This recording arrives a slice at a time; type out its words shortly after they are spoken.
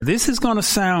This is going to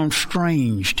sound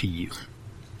strange to you,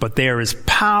 but there is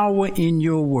power in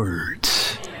your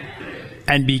words.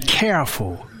 And be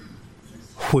careful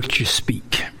what you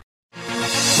speak.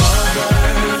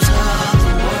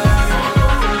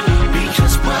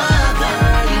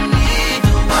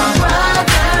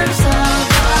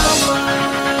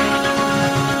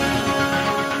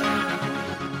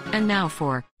 And now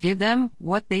for Give Them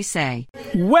What They Say.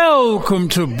 Welcome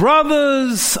to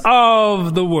Brothers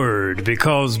of the Word,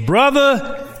 because,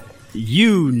 brother,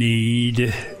 you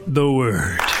need the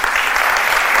Word.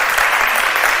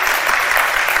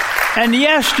 And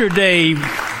yesterday,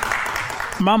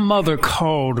 my mother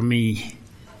called me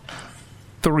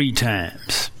 3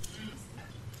 times.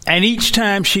 And each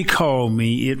time she called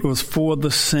me, it was for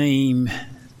the same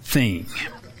thing.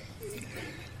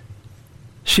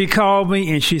 She called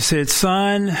me and she said,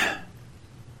 "Son,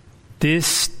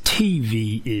 this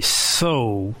TV is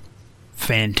so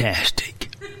fantastic."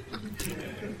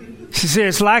 She said,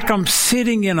 "It's like I'm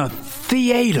sitting in a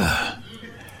theater.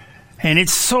 And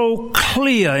it's so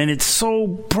clear and it's so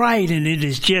bright and it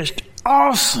is just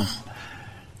awesome.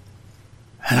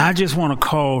 And I just want to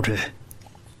call to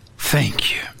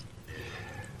thank you."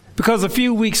 Because a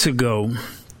few weeks ago,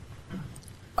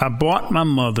 I bought my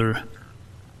mother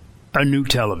a new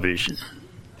television.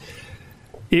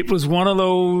 It was one of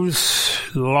those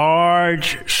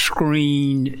large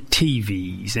screen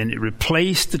TVs, and it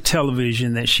replaced the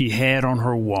television that she had on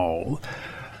her wall.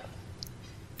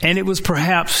 And it was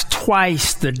perhaps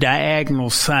twice the diagonal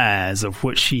size of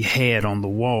what she had on the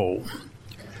wall.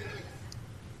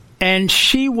 And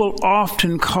she will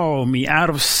often call me out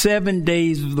of 7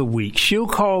 days of the week. She'll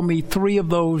call me 3 of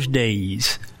those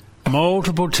days,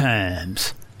 multiple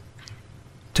times,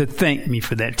 to thank me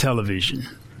for that television.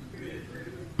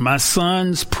 My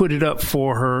sons put it up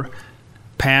for her.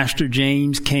 Pastor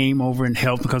James came over and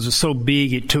helped because it was so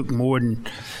big it took more than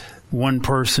one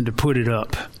person to put it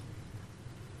up.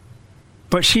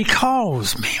 But she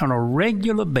calls me on a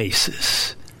regular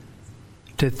basis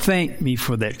to thank me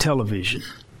for that television.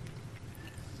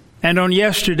 And on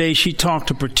yesterday, she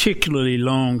talked a particularly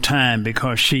long time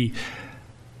because she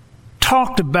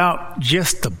talked about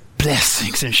just the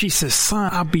blessings. And she says,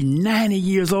 "Son, I'll be 90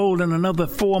 years old in another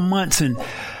 4 months, and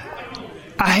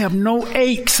I have no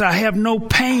aches. I have no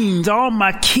pains. All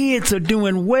my kids are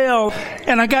doing well,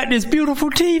 and I got this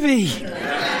beautiful TV."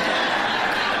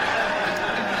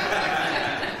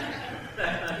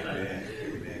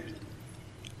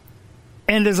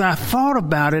 And as I thought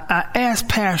about it, I asked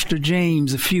Pastor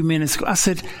James a few minutes ago, I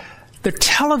said, "The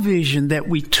television that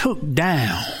we took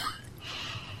down,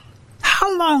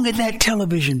 how long had that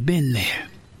television been there?"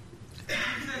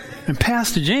 And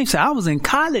Pastor James said, "I was in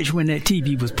college when that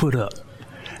TV was put up.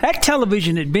 That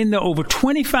television had been there over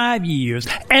 25 years,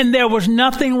 and there was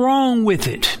nothing wrong with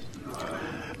it.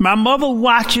 My mother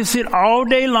watches it all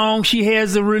day long. She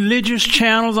has the religious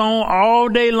channels on all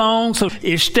day long, so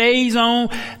it stays on.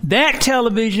 That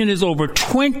television is over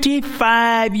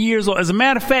 25 years old. As a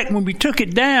matter of fact, when we took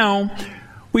it down,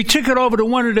 we took it over to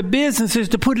one of the businesses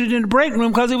to put it in the break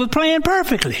room because it was playing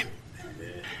perfectly."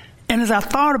 And as I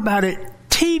thought about it,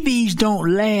 TVs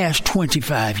don't last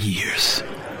 25 years.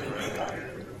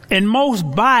 And most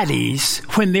bodies,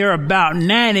 when they're about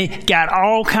 90, got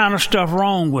all kind of stuff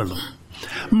wrong with them.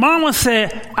 Mama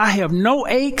said, "I have no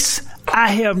aches. I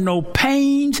have no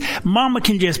pains. Mama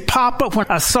can just pop up." When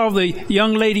I saw the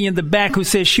young lady in the back who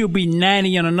said she'll be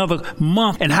 90 in another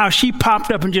month, and how she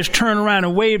popped up and just turned around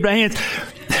and waved her hands,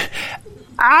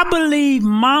 I believe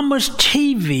Mama's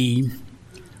TV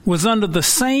was under the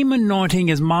same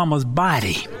anointing as Mama's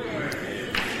body.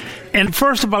 And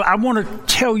first of all, I want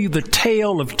to tell you the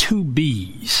tale of 2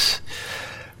 B's.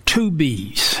 2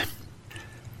 B's.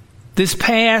 This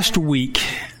past week,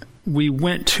 we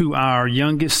went to our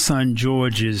youngest son,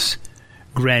 George's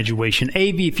graduation.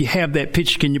 Avi, if you have that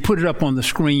picture, can you put it up on the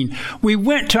screen? We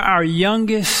went to our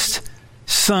youngest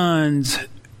son's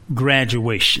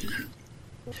graduation.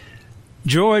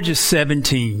 George is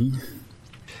 17.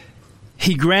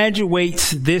 He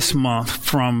graduates this month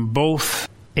from both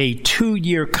a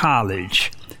 2-year college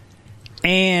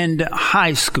and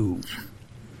high school.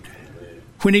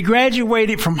 When he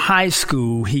graduated from high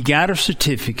school, he got a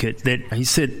certificate that he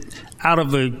said out of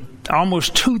the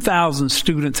almost 2,000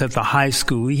 students at the high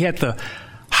school, he had the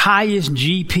highest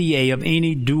GPA of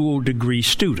any dual degree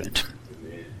student.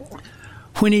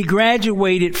 When he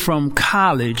graduated from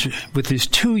college with his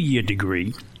 2-year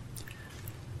degree,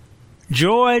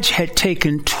 George had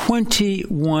taken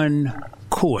 21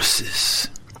 courses.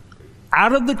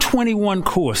 Out of the 21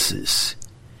 courses,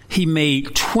 he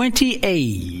made 20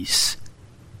 A's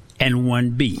and 1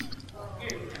 B.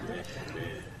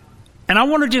 And I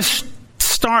want to just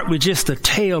start with just a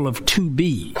tale of two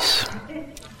B's.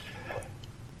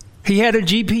 He had a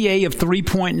GPA of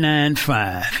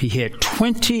 3.95. He had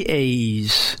 20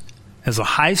 A's as a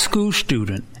high school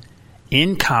student,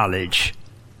 in college,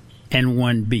 and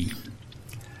 1 B.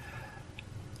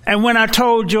 And when I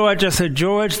told George, I said,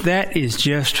 George, that is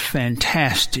just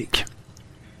fantastic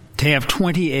to have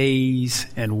 20 A's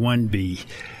and 1 B.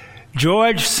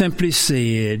 George simply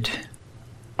said,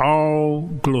 all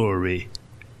glory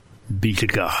be to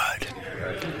God.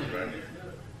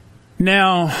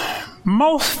 Now,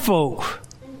 most folk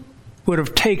would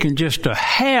have taken just a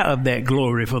hair of that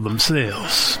glory for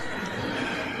themselves.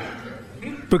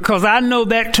 Because I know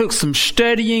that took some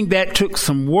studying, that took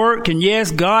some work, and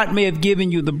yes, God may have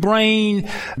given you the brain,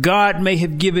 God may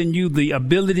have given you the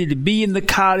ability to be in the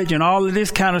college and all of this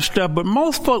kind of stuff, but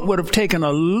most folk would have taken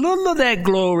a little of that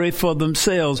glory for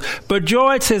themselves. But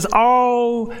George says,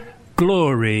 all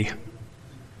glory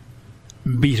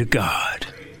be to God.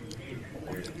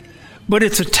 But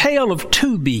it's a tale of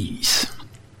two B's.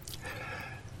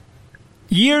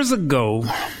 Years ago,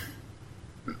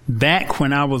 back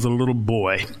when I was a little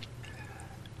boy,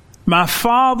 my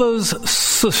father's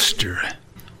sister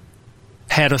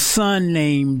had a son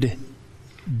named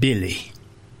Billy.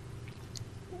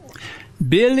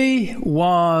 Billy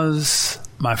was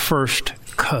my first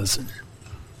cousin.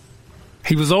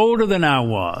 He was older than I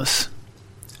was,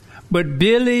 but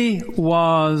Billy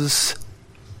was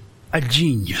a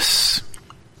genius.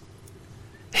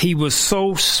 He was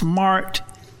so smart,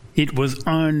 it was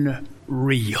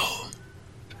unreal.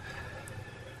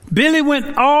 Billy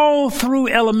went all through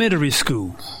elementary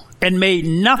school and made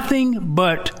nothing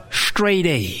but straight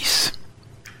A's.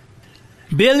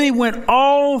 Billy went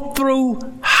all through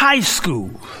high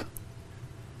school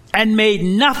and made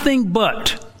nothing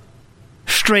but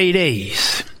straight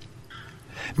A's.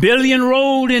 Billy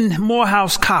enrolled in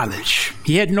Morehouse College.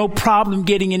 He had no problem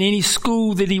getting in any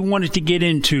school that he wanted to get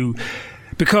into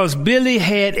because Billy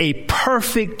had a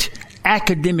perfect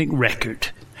academic record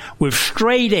with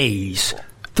straight A's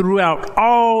throughout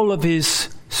all of his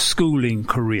schooling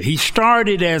career. He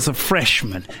started as a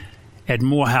freshman at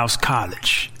Morehouse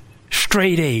College,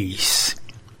 straight A's.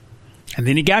 And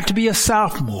then he got to be a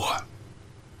sophomore.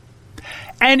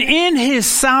 And in his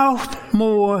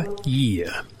sophomore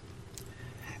year,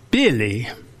 Billy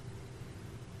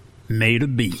made a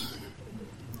B.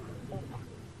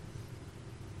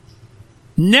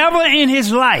 Never in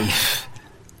his life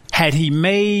had he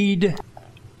made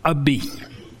a B.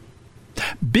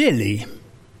 Billy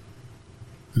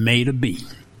made a B.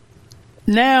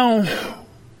 Now,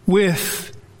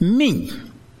 with me,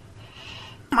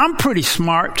 I'm pretty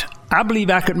smart. I believe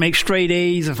I could make straight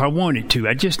A's if I wanted to.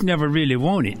 I just never really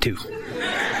wanted to.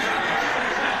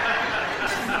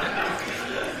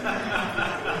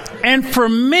 And for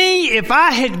me, if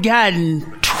I had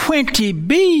gotten 20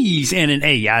 B's in an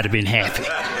A, I'd have been happy.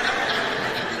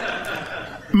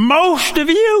 Most of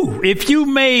you, if you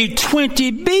made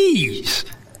 20 B's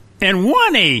and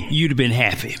 1 A, you'd have been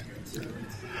happy.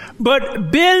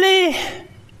 But Billy,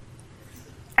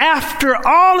 after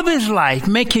all of his life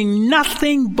making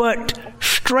nothing but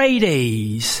straight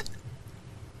A's,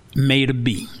 made a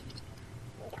B.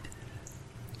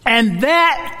 And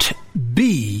that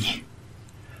B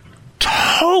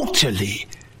totally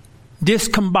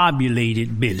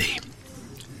discombobulated Billy.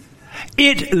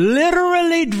 It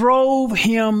literally drove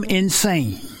him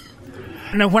insane.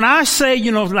 Now, when I say,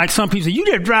 like some people say, you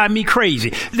just drive me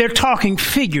crazy, they're talking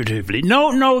figuratively.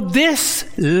 No, this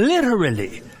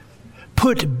literally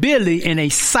put Billy in a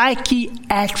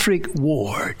psychiatric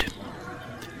ward.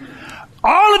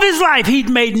 All of his life, he'd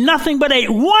made nothing but a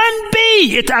 1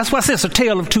 B. That's why I said it's a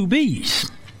tale of two B's.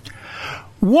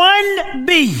 1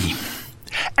 B.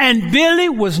 And Billy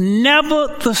was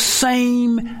never the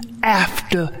same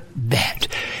after that.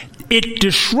 It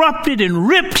disrupted and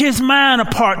ripped his mind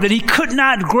apart that he could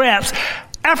not grasp.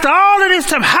 After all of this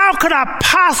time, how could I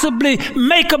possibly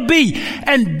make a B?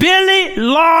 And Billy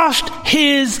lost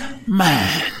his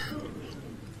mind.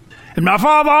 And my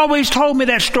father always told me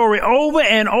that story over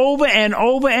and over and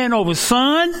over and over.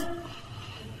 Son,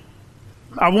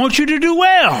 I want you to do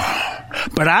well,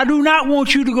 but I do not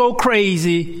want you to go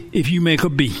crazy if you make a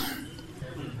B.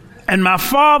 And my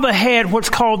father had what's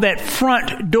called that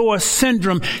front door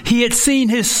syndrome. He had seen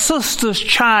his sister's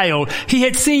child. He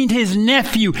had seen his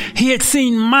nephew. He had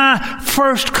seen my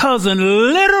first cousin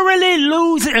literally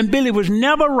lose it. And Billy was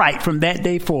never right from that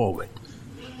day forward.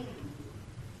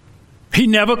 He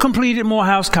never completed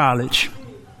Morehouse College.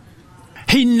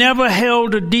 He never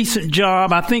held a decent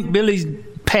job. I think Billy's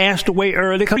passed away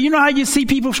early. You know how you see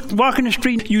people walking the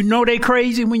street? You know they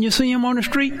crazy when you see them on the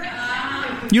street?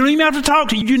 You don't even have to talk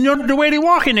to you. You know the way they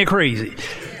walk in, they're crazy.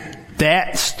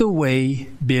 That's the way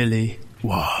Billy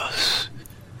was.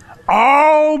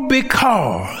 All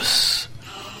because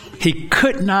he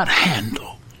could not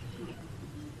handle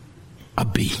a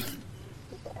bee.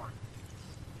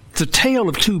 It's a tale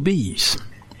of two bees.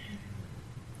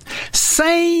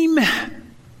 Same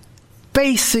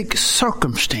basic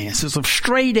circumstances of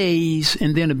straight A's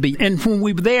and then a B. And when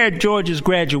we were there at George's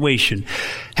graduation,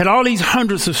 had all these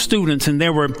hundreds of students, and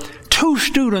there were 2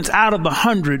 students out of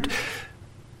 100,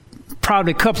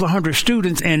 probably a couple of hundred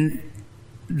students, and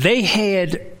they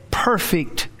had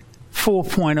perfect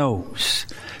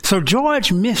 4.0s. So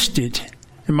George missed it.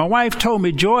 And my wife told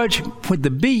me George, with the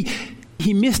B,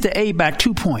 he missed the A by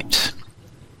 2 points.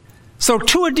 So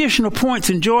 2 additional points,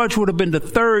 and George would have been the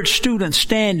 3rd student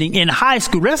standing in high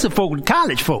school. The rest of the folk were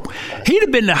college folk. He'd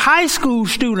have been the high school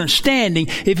student standing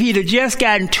if he'd have just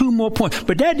gotten 2 more points.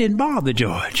 But that didn't bother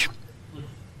George.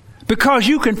 Because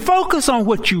you can focus on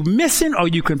what you're missing, or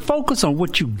you can focus on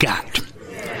what you got.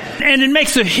 And it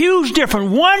makes a huge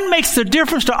difference. One makes the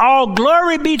difference to all,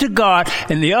 glory be to God,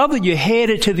 and the other, you're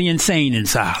headed to the insane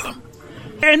asylum.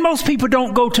 And most people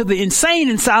don't go to the insane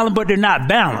asylum, but they're not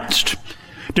balanced.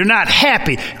 They're not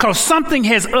happy because something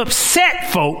has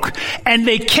upset folk and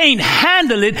they can't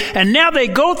handle it, and now they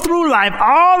go through life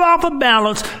all off of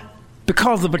balance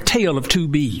because of a tale of two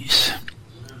bees.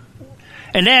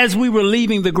 And as we were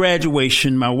leaving the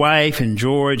graduation, my wife and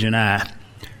George and I,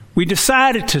 we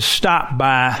decided to stop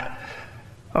by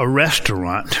a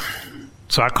restaurant.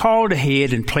 So I called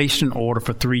ahead and placed an order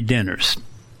for 3 dinners.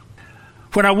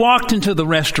 When I walked into the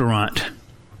restaurant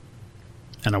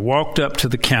and I walked up to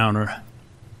the counter,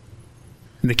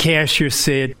 and the cashier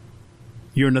said,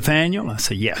 "You're Nathaniel?" I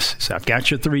said, "Yes." He said, "I've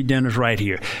got your 3 dinners right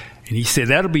here." And he said,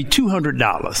 "That'll be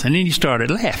 $200. And then he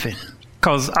started laughing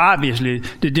because obviously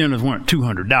the dinners weren't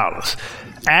 $200.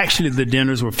 Actually, the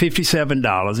dinners were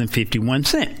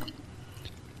 $57.51.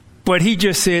 But he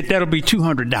just said, "That'll be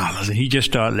 $200. And he just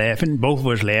started laughing. Both of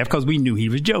us laughed because we knew he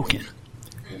was joking.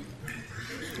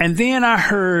 And then I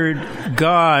heard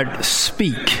God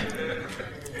speak.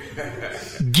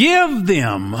 Give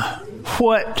them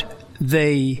what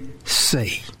they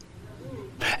say.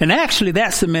 And actually,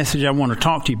 that's the message I want to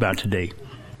talk to you about today.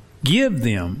 Give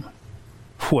them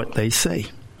what they say.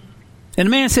 And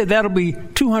the man said, "That'll be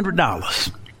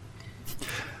 $200.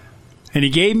 And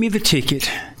he gave me the ticket,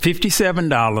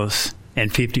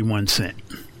 $57.51.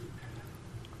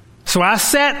 So I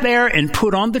sat there and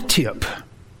put on the tip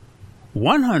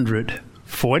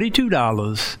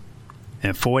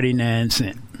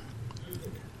 $142.49.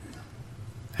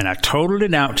 And I totaled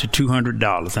it out to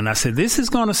 $200. And I said, "This is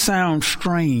going to sound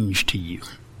strange to you,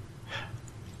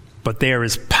 but there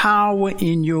is power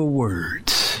in your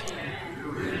words.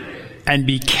 And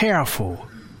be careful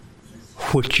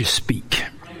what you speak.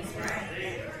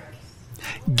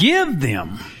 Give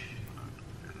them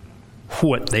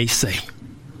what they say.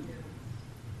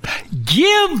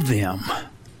 Give them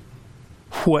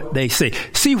what they say."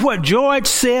 See what George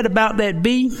said about that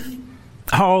bee?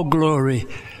 All glory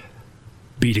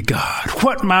be to God.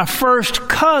 What my first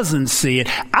cousin said,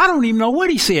 I don't even know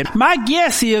what he said. My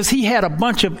guess is he had a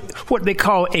bunch of what they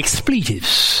call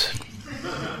expletives.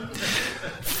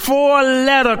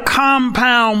 4-letter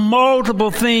compound multiple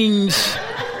things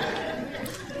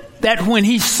that when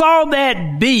he saw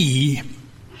that bee,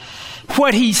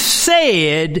 what he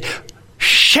said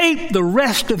shaped the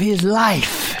rest of his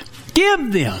life.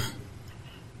 Give them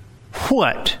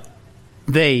what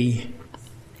they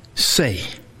say.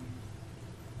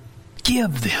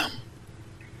 Give them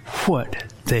what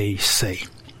they say.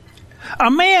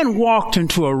 A man walked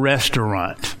into a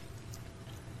restaurant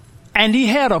and he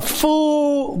had a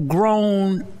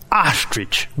full-grown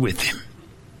ostrich with him.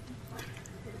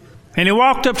 And he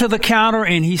walked up to the counter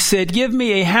and he said, "Give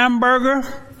me a hamburger,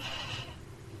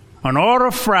 an order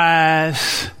of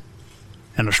fries,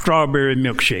 and a strawberry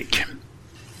milkshake."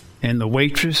 And the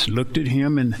waitress looked at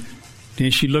him, and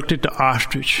then she looked at the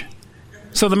ostrich.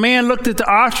 So the man looked at the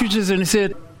ostriches and he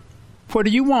said, "What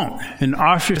do you want?" And the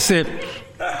ostrich said,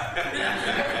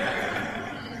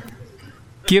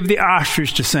 "Give the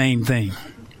ostrich the same thing."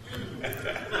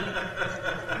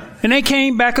 And they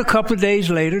came back a couple of days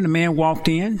later, and the man walked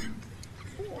in.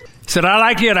 He said, "I'd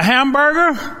like to get a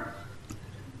hamburger,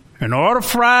 an order of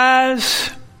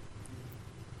fries,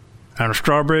 and a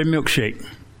strawberry milkshake."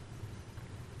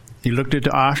 He looked at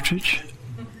the ostrich,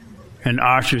 and the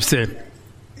ostrich said,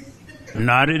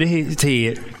 nodded his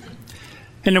head.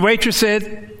 And the waitress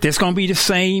said, "That's going to be the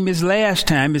same as last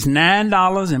time. It's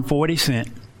 $9.40.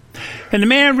 And the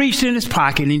man reached in his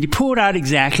pocket and he pulled out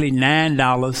exactly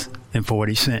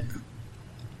 $9.40.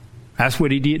 That's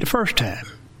what he did the first time.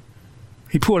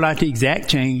 He pulled out the exact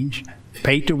change,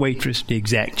 paid the waitress the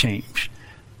exact change.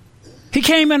 He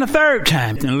came in a third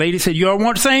time, and the lady said, "You all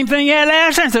want the same thing you had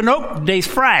last time?" I said, "Nope, today's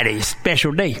Friday,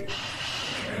 special day.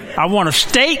 I want a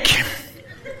steak,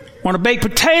 want a baked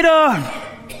potato,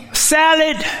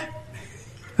 salad,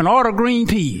 and order green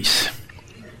peas."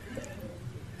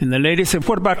 And the lady said,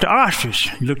 "What about the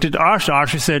ostrich?" He looked at the ostrich. The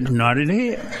ostrich said, "Nodded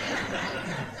head.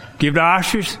 Give the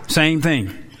ostrich, same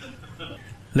thing."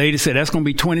 Lady said, "That's going to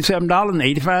be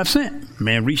 $27.85.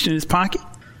 Man reached in his pocket,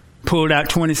 pulled out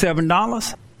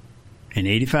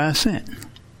 $27.85.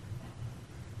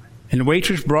 And the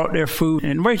waitress brought their food.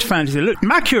 And the waitress finally said, "Look,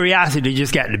 my curiosity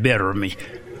just got the better of me."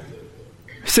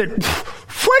 He said,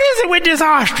 "What is it with this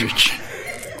ostrich?"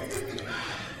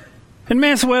 And the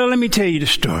man said, "Well, let me tell you the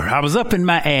story. I was up in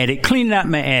my attic, cleaning out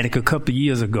my attic a couple of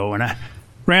years ago, and I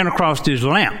ran across this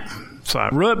lamp. So I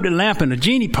rubbed the lamp, and a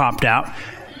genie popped out.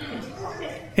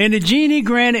 And the genie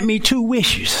granted me 2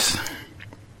 wishes.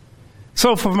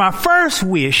 So for my first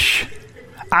wish,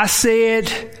 I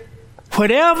said,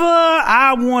 whatever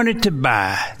I wanted to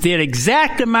buy, that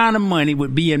exact amount of money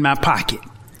would be in my pocket.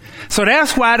 So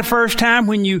that's why the first time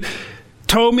when you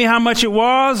told me how much it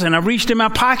was and I reached in my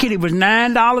pocket, it was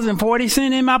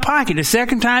 $9.40 in my pocket. The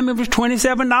second time it was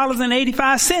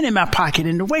 $27.85 in my pocket.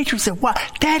 And the waitress said, "Wow,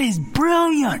 that is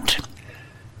brilliant."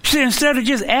 She said, "Instead of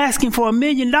just asking for $1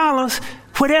 million,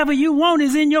 whatever you want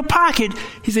is in your pocket."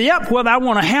 He said, "Yep, whether I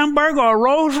want a hamburger or a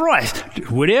Rolls Royce,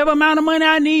 whatever amount of money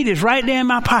I need is right there in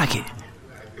my pocket."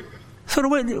 So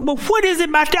well, what is it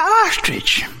about the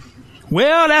ostrich?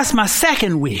 Well, that's my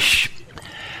second wish.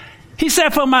 He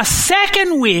said, for my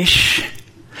second wish,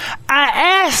 I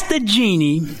asked the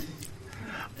genie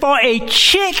for a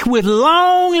chick with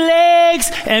long legs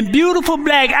and beautiful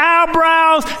black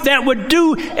eyebrows that would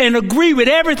do and agree with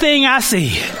everything I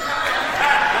said.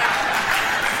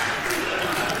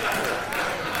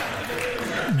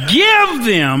 Give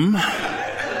them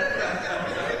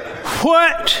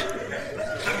what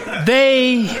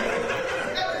they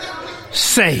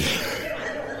say.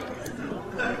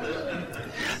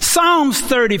 Psalms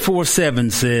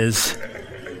 34:7 says,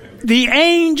 "The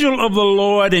angel of the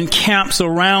Lord encamps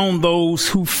around those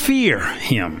who fear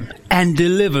him and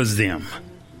delivers them."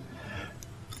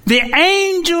 The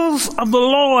angels of the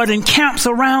Lord encamps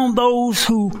around those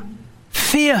who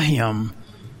fear him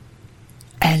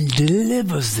and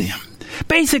delivers them.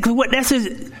 Basically what that says,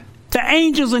 the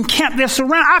angels encamp, they're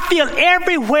surrounded. I feel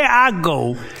everywhere I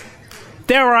go,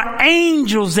 there are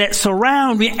angels that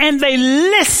surround me and they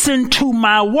listen to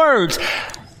my words.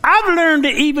 I've learned to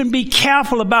even be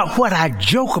careful about what I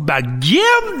joke about.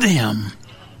 Give them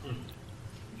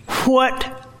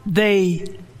what they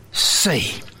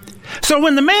say. So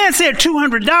when the man said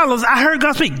 $200, I heard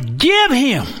God speak, give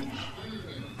him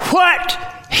what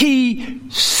he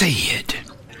said.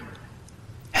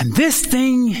 And this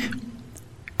thing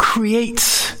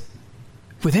creates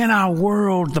within our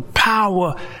world the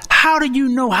power. How do you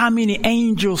know how many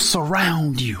angels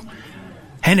surround you?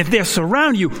 And if they're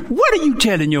surrounding you, what are you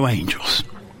telling your angels?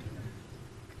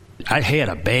 I had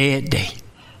a bad day.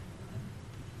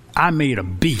 I made a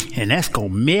B, and that's going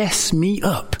to mess me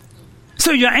up.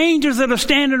 So your angels that are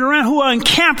standing around, who are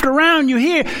encamped around you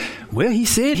here, well, he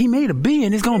said he made a B,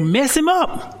 and it's going to mess him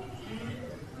up.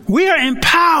 We are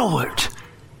empowered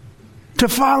to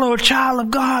follow a child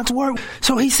of God's word.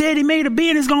 So he said he made a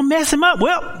B, and it's going to mess him up.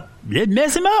 Well, let's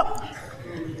mess him up.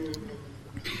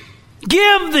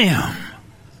 Give them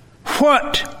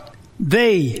what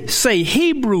they say.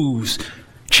 Hebrews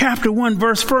chapter 1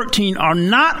 verse 13, "Are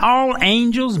not all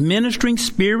angels ministering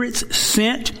spirits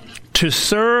sent to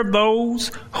serve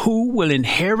those who will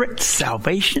inherit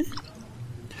salvation?"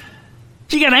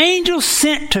 You got angels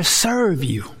sent to serve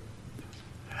you.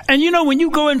 And you know, when you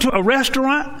go into a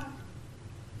restaurant,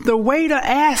 the waiter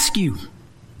asks you,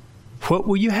 "What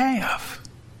will you have?"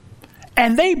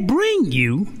 And they bring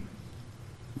you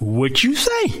what you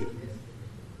say.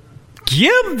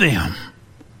 Give them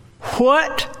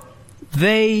what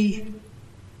they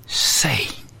say.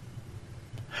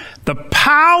 The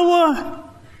power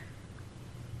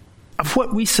of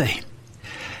what we say.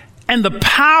 And the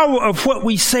power of what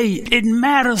we say, it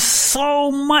matters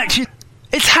so much.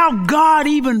 It's how God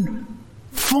even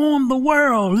formed the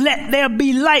world. Let there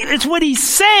be light. It's what he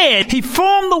said. He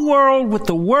formed the world with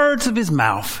the words of his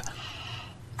mouth.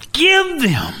 Give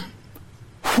them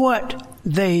what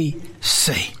they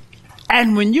say.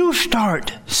 And when you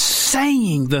start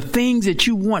saying the things that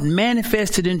you want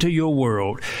manifested into your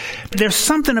world, there's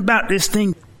something about this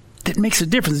thing that makes a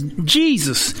difference.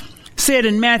 Jesus said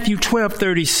in Matthew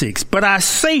 12:36, "But I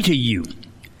say to you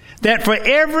that for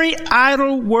every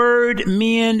idle word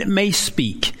men may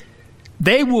speak,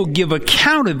 they will give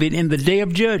account of it in the day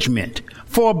of judgment.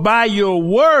 For by your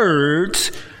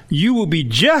words you will be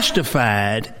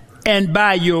justified, and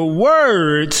by your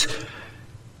words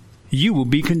you will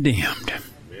be condemned.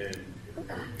 Amen.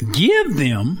 Give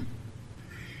them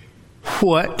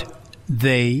what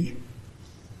they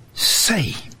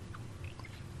say.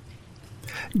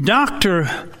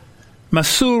 Dr.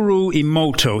 Masaru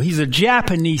Emoto, he's a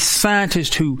Japanese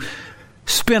scientist who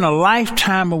spent a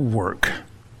lifetime of work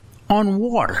on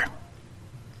water,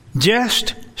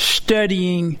 just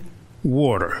studying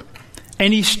water.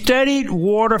 And he studied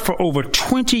water for over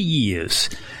 20 years.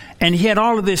 And he had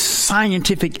all of this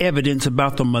scientific evidence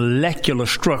about the molecular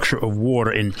structure of water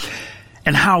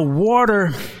and how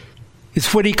water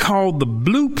is what he called the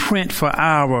blueprint for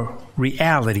our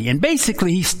reality. And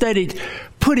basically he studied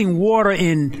putting water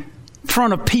in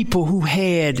front of people who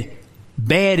had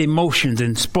bad emotions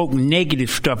and spoke negative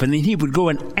stuff. And then he would go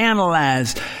and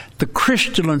analyze the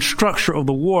crystalline structure of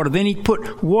the water. Then he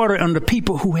put water under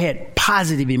people who had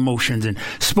positive emotions and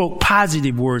spoke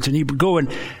positive words. And he would go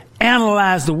and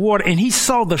analyze the water. And he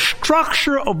saw the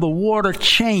structure of the water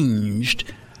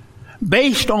changed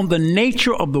based on the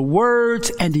nature of the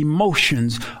words and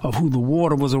emotions of who the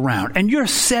water was around. And you're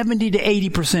 70 to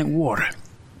 80% water.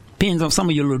 Depends on some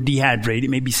of you a little dehydrated,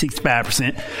 maybe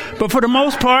 65%. But for the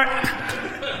most part,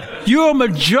 you're a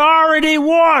majority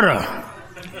water.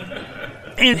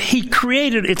 And he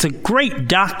created, it's a great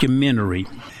documentary.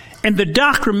 And the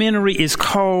documentary is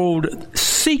called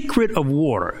Secret of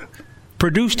Water,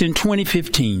 produced in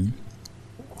 2015.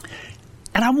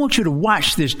 And I want you to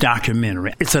watch this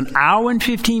documentary. It's an hour and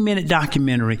 15-minute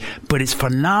documentary, but it's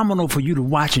phenomenal for you to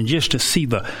watch and just to see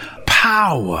the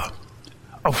power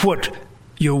of what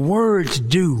your words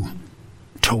do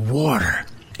to water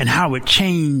and how it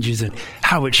changes and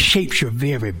how it shapes your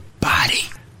very body.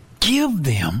 Give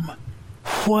them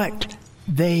what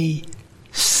they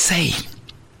say.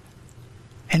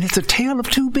 And it's a tale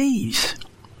of two bees.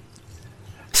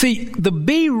 See, the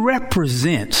bee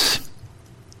represents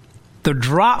the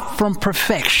drop from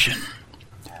perfection.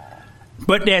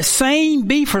 But that same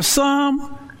bee for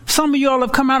some of y'all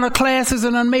have come out of classes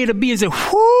and made a bee and said,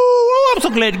 whoo, I'm so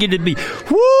glad to get this bee.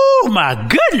 Whoo, my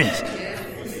goodness.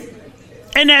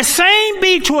 And that same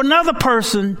bee to another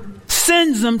person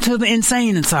sends them to the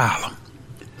insane asylum.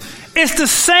 It's the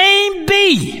same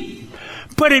bee,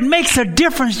 but it makes a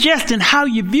difference just in how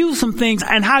you view some things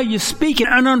and how you speak it.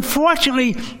 And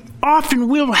unfortunately, often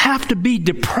we'll have to be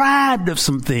deprived of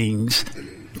some things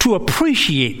to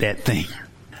appreciate that thing.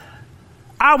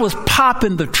 I was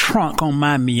popping the trunk on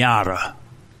my Miata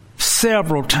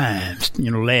several times,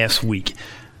 last week.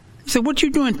 He said, what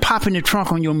you doing popping the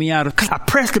trunk on your Miata? Because I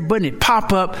pressed the button, it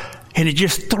pop up, and it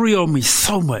just thrilled me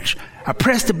so much. I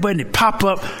pressed the button, it pop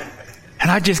up, and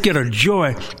I just get a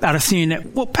joy out of seeing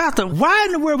that. Well, Pastor, why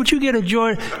in the world would you get a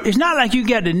joy? It's not like you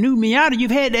got the new Miata. You've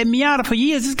had that Miata for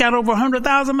years. It's got over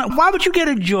 100,000 miles. Why would you get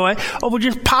a joy over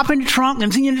just popping the trunk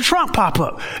and seeing the trunk pop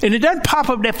up? And it doesn't pop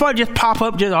up that far. Just pop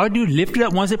up. Just all I do is lift it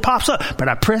up once it pops up. But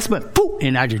I press it, poof,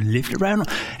 and I just lift it right on.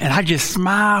 And I just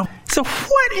smile. So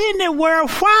what in the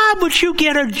world? Why would you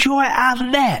get a joy out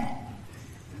of that?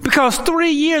 Because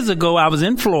 3 years ago, I was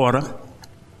in Florida.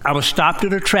 I was stopped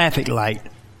at a traffic light.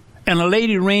 And a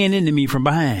lady ran into me from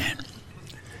behind.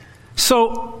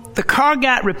 So the car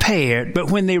got repaired,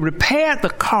 but when they repaired the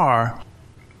car,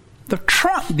 the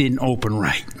trunk didn't open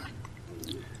right.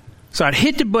 So I'd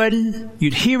hit the button,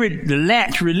 you'd hear it, the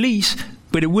latch release,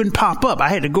 but it wouldn't pop up. I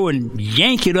had to go and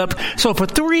yank it up. So for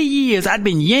 3 years, I'd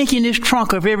been yanking this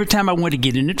trunk up every time I wanted to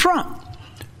get in the trunk.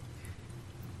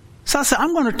 So I said,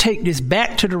 I'm going to take this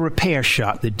back to the repair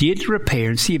shop that did the repair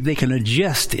and see if they can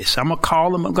adjust this. I'm going to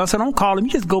call them. I said, don't call them.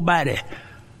 You just go by there.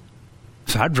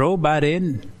 So I drove by there,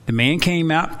 and the man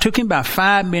came out. Took him about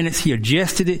 5 minutes. He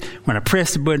adjusted it. When I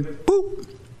pressed the button, boop.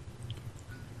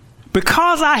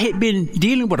 Because I had been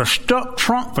dealing with a stuck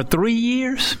trunk for 3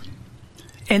 years,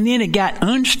 and then it got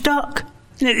unstuck.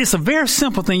 It's a very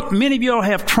simple thing. Many of y'all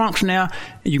have trunks now,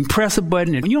 and you can press a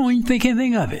button, and you don't even think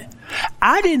anything of it.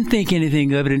 I didn't think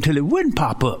anything of it until it wouldn't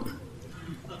pop up.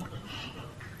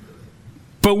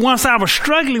 But once I was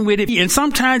struggling with it, and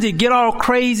sometimes it get all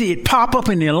crazy, it pop up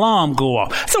and the alarm go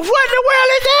off. So what in the world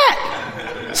is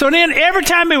that? So then every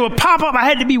time it would pop up, I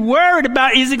had to be worried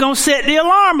about, is it going to set the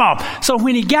alarm off? So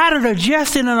when he got it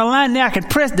adjusted and aligned, now I can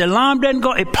press, the alarm doesn't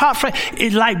go, it pops right,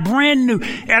 it's like brand new.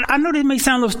 And I know this may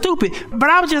sound a little stupid, but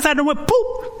I was just like, poop.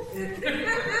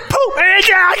 Poop.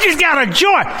 I just got a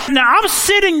joy. Now I'm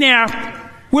sitting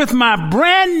there with my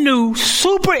brand new,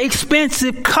 super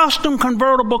expensive, custom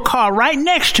convertible car right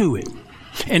next to it.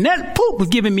 And that poop was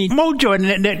giving me more joy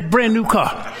than that brand new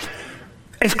car.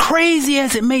 As crazy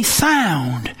as it may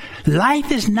sound,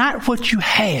 life is not what you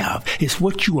have, it's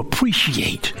what you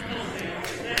appreciate.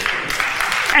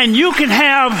 And you can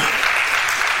have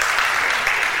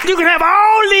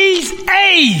all these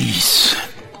A's.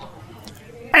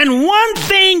 And one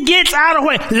thing gets out of the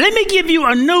way. Let me give you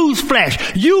a news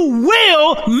flash. You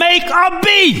will make a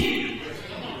B.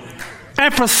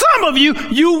 And for some of you,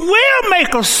 you will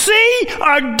make a C,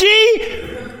 a D,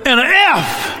 and an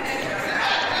F.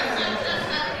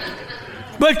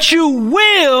 But you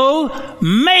will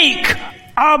make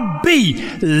a B.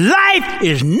 Life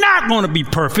is not going to be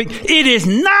perfect. It is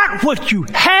not what you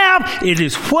have. It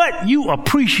is what you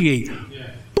appreciate.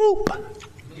 Boop.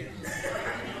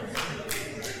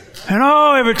 And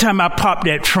every time I pop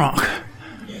that trunk,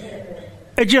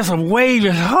 it's just a wave.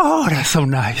 Oh, that's so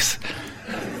nice.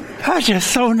 That's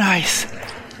just so nice.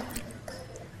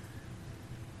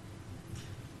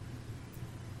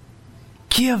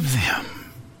 Give them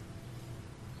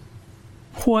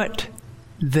what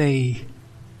they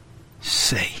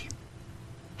say.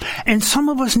 And some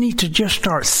of us need to just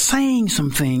start saying some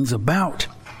things about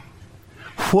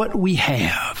what we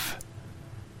have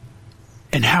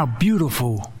and how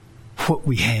beautiful what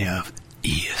we have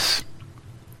is.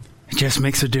 It just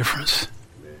makes a difference.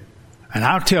 And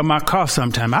I'll tell my car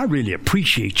sometime, I really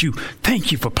appreciate you.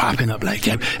 Thank you for popping up like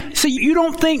that. See, you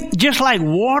don't think just like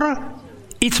water,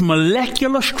 its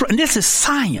molecular structure, and this is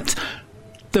science,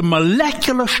 the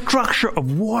molecular structure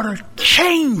of water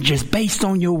changes based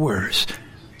on your words.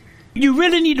 You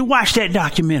really need to watch that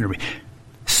documentary,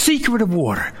 Secret of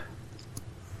Water.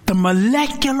 The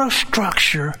molecular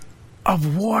structure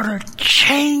of water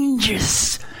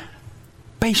changes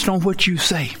based on what you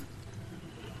say.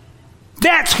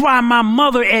 That's why my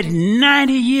mother at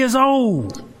 90 years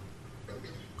old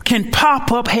can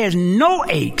pop up, has no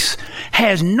aches,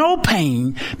 has no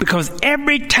pain, because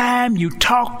every time you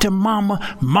talk to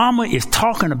mama, mama is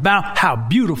talking about how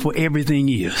beautiful everything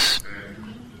is.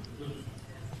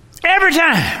 Every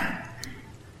time.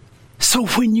 So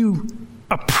when you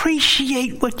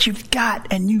appreciate what you've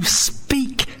got and you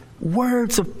speak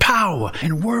words of power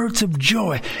and words of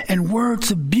joy and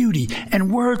words of beauty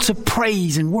and words of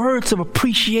praise and words of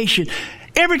appreciation.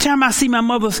 Every time I see my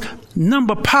mother's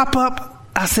number pop up,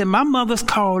 I say, my mother's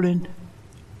calling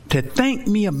to thank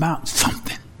me about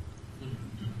something.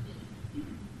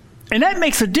 And that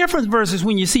makes a difference versus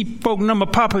when you see folk number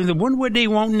pop up and wonder what they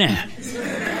want now.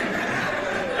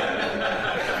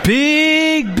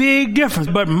 Big difference.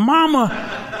 But Mama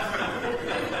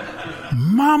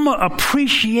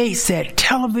appreciates that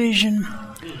television.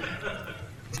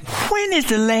 When is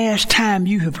the last time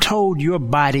you have told your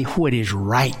body what is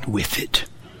right with it?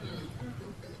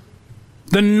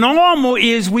 The normal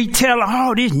is we tell,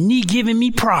 this knee giving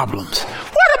me problems.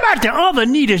 What about the other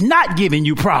knee that's not giving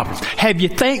you problems? Have you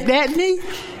thanked that knee? No,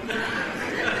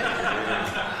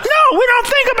 we don't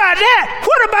think about that.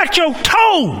 What about your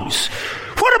toes?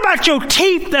 What about your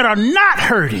teeth that are not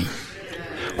hurting?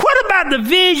 What about the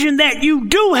vision that you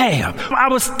do have? I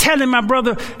was telling my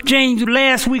brother James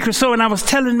last week or so, and I was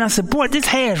telling him, I said, boy, this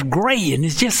hair's gray, and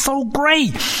it's just so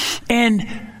gray. And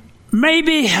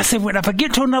maybe, I said, well, if I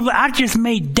get to another, I just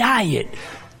may dye it.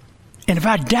 And if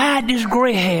I dyed this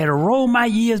gray hair, to roll my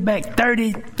years back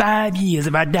 35 years,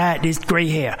 if I dyed this gray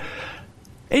hair.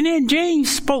 And then James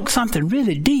spoke something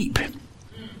really deep.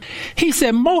 He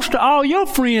said, most of all your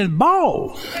friends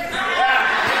bald.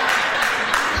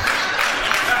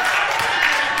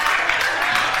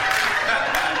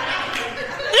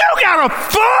 You got a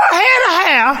full head of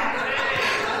hair.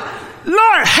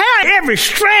 Lord, hair every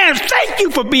strand. Thank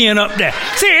you for being up there.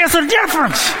 See, it's a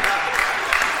difference.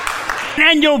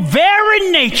 And your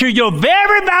very nature, your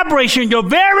very vibration, your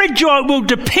very joy will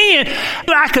depend.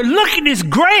 I could look at this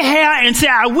gray hair and say,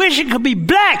 I wish it could be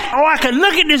black. Or I could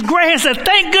look at this gray hair and say,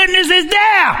 thank goodness it's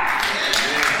there.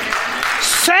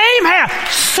 Same hair,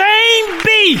 same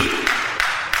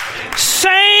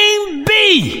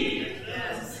bee,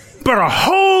 but a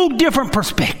whole different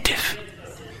perspective.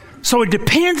 So it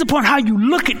depends upon how you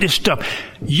look at this stuff.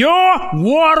 Your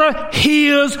water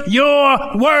hears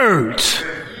your words.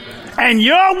 And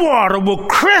your water will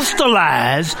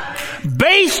crystallize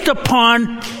based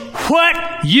upon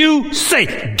what you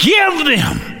say. Give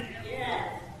them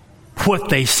what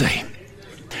they say.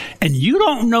 And you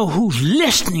don't know who's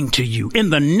listening to you in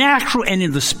the natural and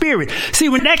in the spirit. See,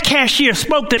 when that cashier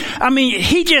spoke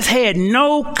he just had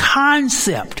no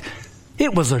concept.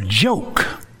 It was a joke.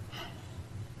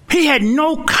 He had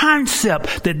no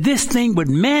concept that this thing would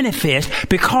manifest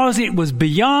because it was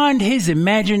beyond his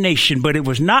imagination, but it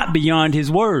was not beyond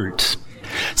his words.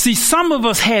 See, some of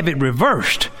us have it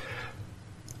reversed.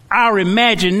 Our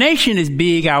imagination is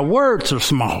big, our words are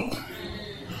small.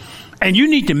 And you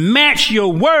need to match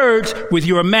your words with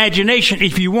your imagination.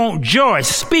 If you want joy,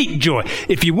 speak joy.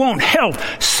 If you want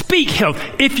health, speak health.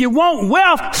 If you want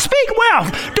wealth, speak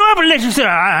wealth. Don't ever let you say,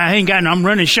 I ain't got no, I'm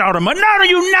running short of money. No,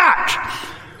 you're not.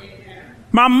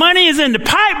 My money is in the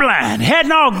pipeline.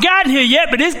 Hadn't all gotten here yet,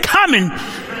 but it's coming.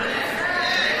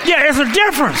 Yeah, there's a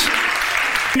difference.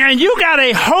 And you got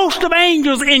a host of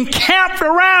angels encamped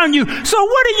around you. So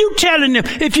what are you telling them?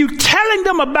 If you're telling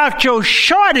them about your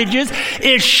shortages,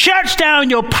 it shuts down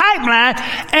your pipeline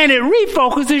and it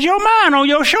refocuses your mind on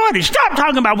your shortage. Stop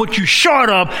talking about what you're short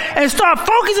of and start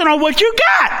focusing on what you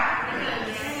got.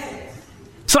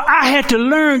 So I had to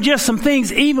learn just some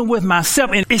things even with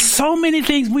myself. And it's so many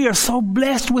things we are so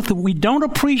blessed with that we don't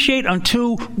appreciate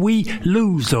until we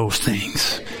lose those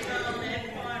things.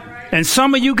 And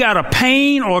some of you got a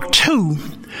pain or two,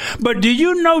 but do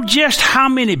you know just how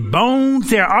many bones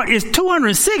there are? It's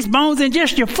 206 bones in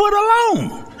just your foot alone.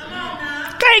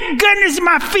 Thank goodness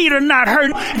my feet are not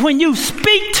hurting. When you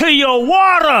speak to your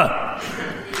water,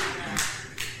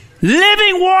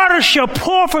 living water shall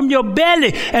pour from your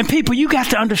belly. And people, you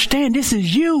got to understand this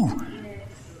is you.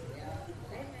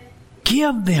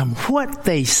 Give them what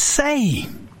they say.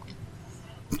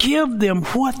 Give them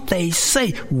what they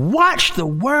say. Watch the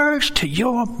words to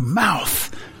your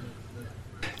mouth.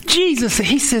 Jesus,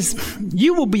 he says,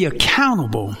 you will be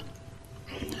accountable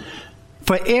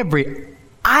for every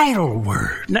idle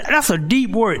word. Now, that's a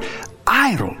deep word,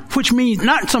 idle, which means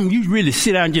not something you really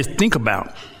sit down and just think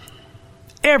about.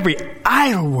 Every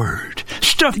idle word,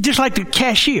 stuff just like the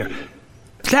cashier,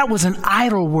 that was an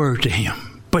idle word to him.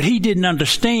 But he didn't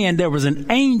understand there was an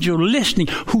angel listening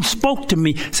who spoke to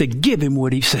me, said, give him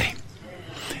what he said.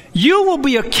 You will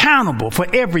be accountable for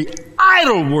every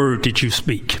idle word that you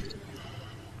speak.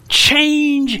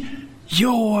 Change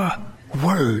your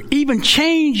word. Even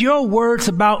change your words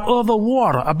about other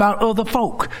water, about other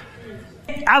folk.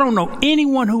 I don't know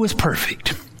anyone who is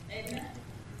perfect.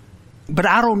 But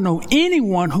I don't know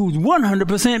anyone who's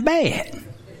 100% bad.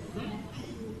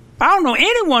 I don't know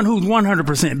anyone who's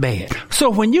 100% bad. So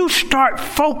when you start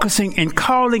focusing and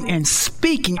calling and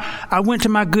speaking, I went to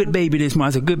my good baby this morning.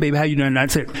 I said, good baby, how you doing? I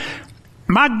said,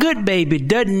 my good baby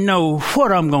doesn't know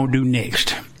what I'm going to do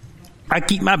next. I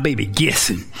keep my baby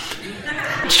guessing.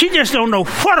 She just don't know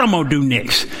what I'm going to do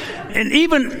next. And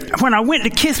even when I went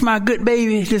to kiss my good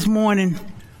baby this morning,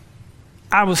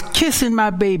 I was kissing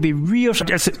my baby real slow.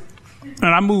 And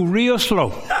I moved real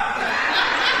slow.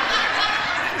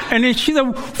 And then she said,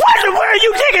 what the world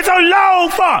you taking so long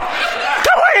for?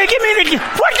 Come on here, give me the,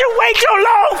 what you wait so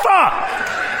long for?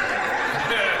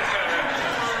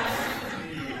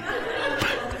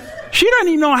 She doesn't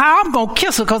even know how I'm going to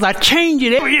kiss her because I change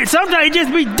it. Sometimes it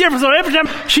just be different. So every time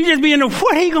she just be in the,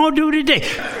 what he going to do today?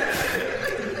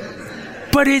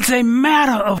 But it's a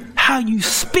matter of how you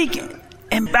speak it.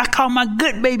 And I call my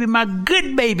good baby, my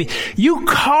good baby. You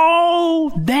call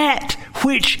that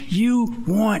which you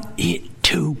want it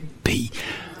to be.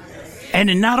 And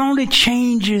it not only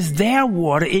changes their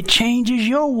water, it changes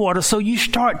your water. So you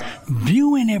start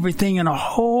viewing everything in a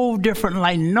whole different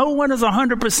light. No one is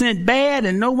 100% bad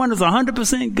and no one is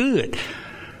 100% good.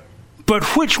 But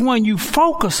which one you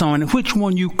focus on and which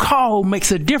one you call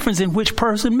makes a difference in which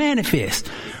person manifests.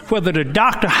 Whether the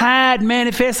Dr. Hyde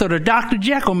manifests or the Dr.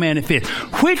 Jekyll manifests.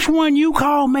 Which one you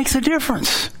call makes a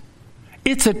difference.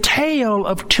 It's a tale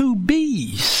of two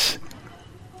bees.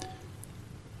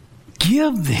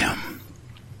 Give them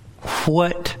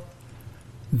what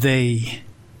they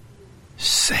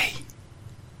say.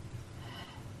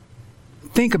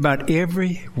 Think about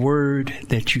every word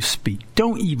that you speak.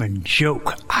 Don't even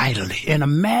joke idly. And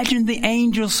imagine the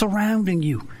angels surrounding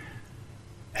you.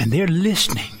 And they're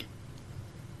listening.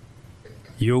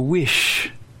 Your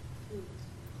wish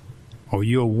or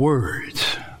your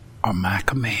words are my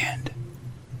command.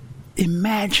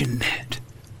 Imagine that.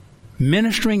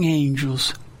 Ministering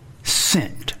angels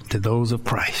sent to those of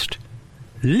Christ.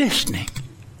 Listening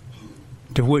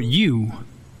to what you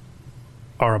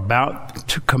are about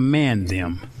to command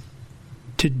them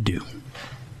to do.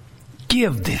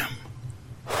 Give them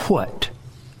what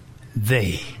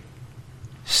they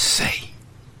say.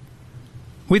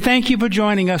 We thank you for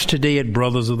joining us today at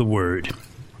Brothers of the Word.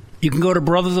 You can go to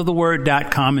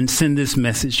brothersoftheword.com and send this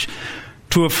message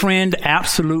to a friend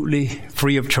absolutely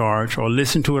free of charge or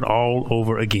listen to it all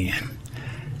over again.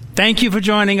 Thank you for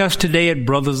joining us today at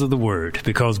Brothers of the Word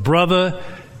because, brother,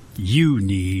 you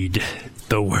need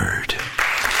the Word.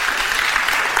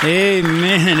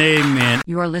 Amen, amen.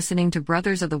 You are listening to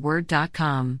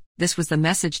brothersoftheword.com. This was the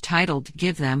message titled,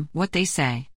 Give Them What They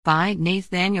Say, by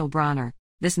Nathaniel Bronner.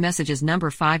 This message is number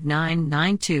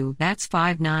 5992. That's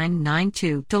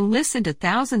 5992. To listen to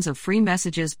thousands of free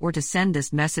messages or to send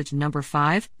this message number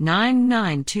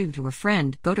 5992 to a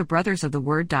friend, go to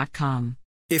brothersoftheword.com.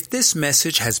 If this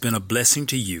message has been a blessing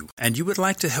to you and you would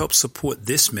like to help support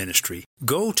this ministry,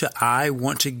 go to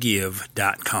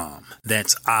iwanttogive.com.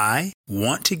 That's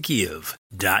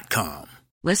iwanttogive.com.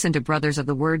 Listen to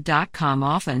brothersoftheword.com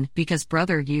often because,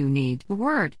 brother, you need the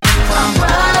word.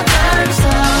 Brothers of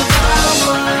the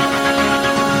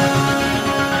Word.